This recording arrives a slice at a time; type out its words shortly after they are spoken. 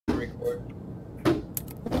for.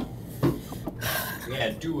 Yeah,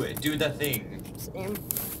 do it. Do the thing. Same.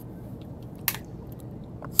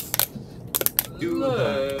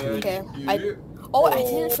 Okay. Oh, I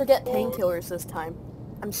didn't forget painkillers this time.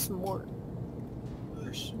 I'm smart.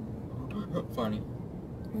 Funny.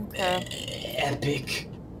 Okay. Epic.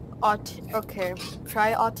 Okay.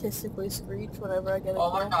 Try autistically screech whenever I get a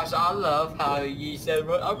Oh my kill. gosh, I love how you said,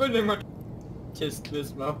 I'm gonna name my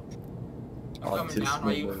Autismo.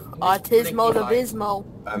 Autismo the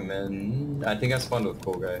Bismo. I think I spawned with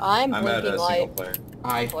Cool Guy. I'm at blinking a single light. player.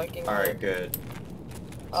 Blinking Alright, light. good.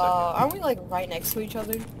 Aren't we like right next to each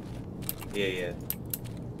other? Yeah.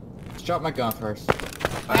 Let's drop my gun first.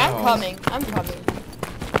 I'm coming. I'm coming.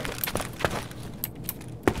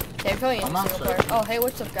 Okay, I'm going in I'm single not player. Oh, hey,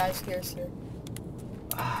 what's up, guys? Here's here.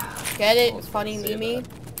 Get it? was Funny gonna say Mimi?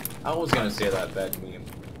 I was gonna say that bad meme.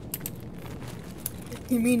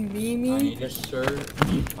 You mean Mimi? I need a shirt.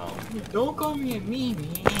 Oh. Don't call me a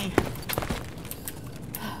Mimi.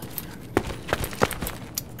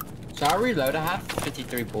 So I reload, I have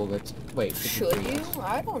 53 bullets. Wait, 53 Should you? bullets.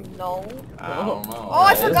 I don't know. I don't know. Oh,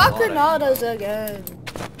 I There's forgot a lot of granadas ammo. again.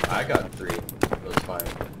 I got 3. It was fine.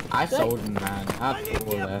 I sold them, man. I have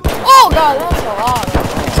 4 left. Oh god, that's a lot.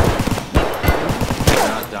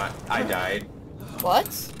 I died. What?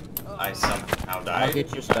 I somehow I'll died.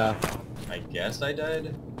 get your stuff. I guess I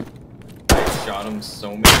died. I shot him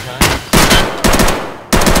so many times.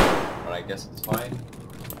 But I guess it's fine.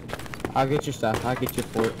 I'll get your stuff. I'll get your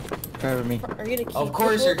fort. Cover me. Are you gonna keep Of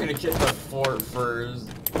course the you're gonna get the fort first.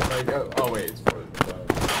 Like, oh wait, it's fort.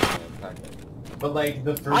 But like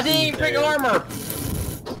the first. I didn't even pick there- armor!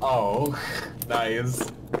 Oh, nice.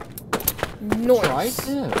 Nice.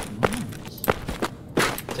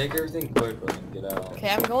 Take everything quickly and get out. Okay,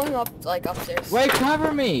 I'm going up, like, upstairs. Wait,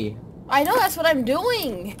 cover me! I know, that's what I'm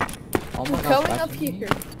doing! Oh I'm my gosh, going that's up me. here.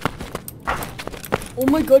 Oh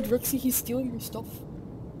my god, Rexy, he's stealing your stuff.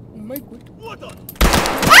 Oh my god.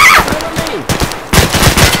 Cover me!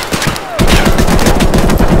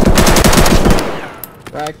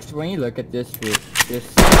 Rex, when you look at this video,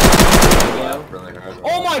 Really hard.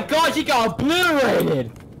 oh my gosh, he got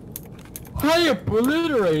obliterated! How you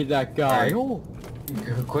obliterated that guy?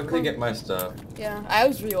 Alright. Quickly get my stuff. Yeah, I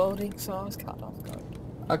was reloading, so I was caught off guard.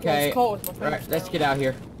 Okay, Let's call with my friends right, let's now. get out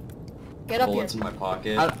here. Get up here. Bullets in my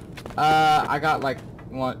pocket. I got like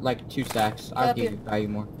 2 stacks. I'll up give here. you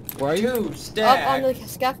more. Where are you? 2 Up stacks. on the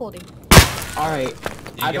scaffolding. Alright.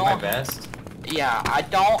 Did you I get my don't- vest? Yeah, I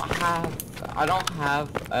don't have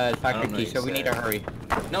a factory know key, you so we need to said. hurry.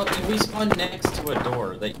 No, dude, we spawned next to a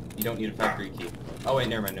door that you don't need a factory key. Oh wait,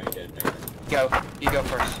 never mind. No, you did. Never mind. Go. You go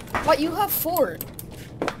first. What, you have 4?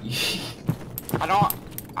 I don't.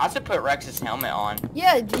 I have to put Rex's helmet on.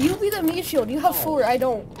 Yeah, you be the meat shield. You have 4, I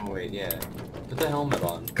don't. Oh wait, yeah. Put the helmet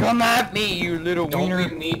on. Come at me, you little Don't wiener.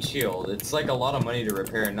 be meat shield. It's like a lot of money to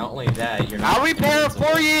repair, and not only that, you're not. I'll repair it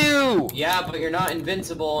for you! Yeah, but you're not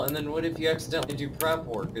invincible, and then what if you accidentally do prep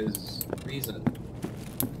work as reason?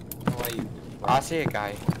 Why you? I see a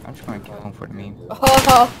guy. I'm just going to kill him for the meme.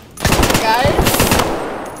 Oh, guys.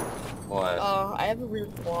 What? I have a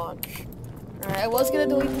weird launch. Alright, I was gonna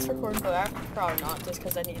delete this recording, but I'm probably not, just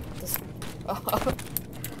because I need this.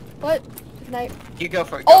 What? Can I? You go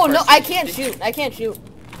for it. Oh no, I can't shoot. I can't shoot.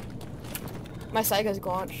 My sight is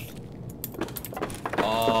launched.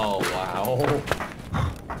 Oh wow.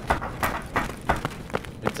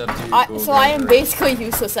 It's up to you. So I am basically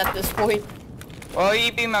useless at this point. Well,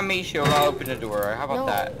 you be my meat shield. I'll open the door. How about No.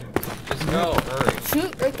 that? Just go, hurry.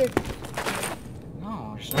 Shoot right there.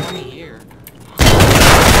 No, there's no one here.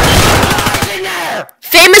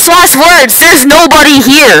 Famous last words. There's nobody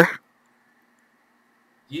here.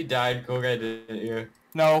 You died, cool guy, didn't you?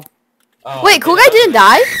 No. Oh, Wait, cool get guy out of didn't there.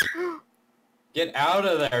 die? Get out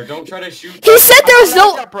of there! Don't try to shoot. He said there was My no.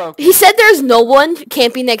 laptop broke. He said there's no one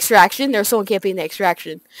camping the extraction. There's someone camping the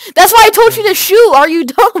extraction. That's why I told you to shoot. Are you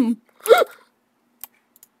dumb?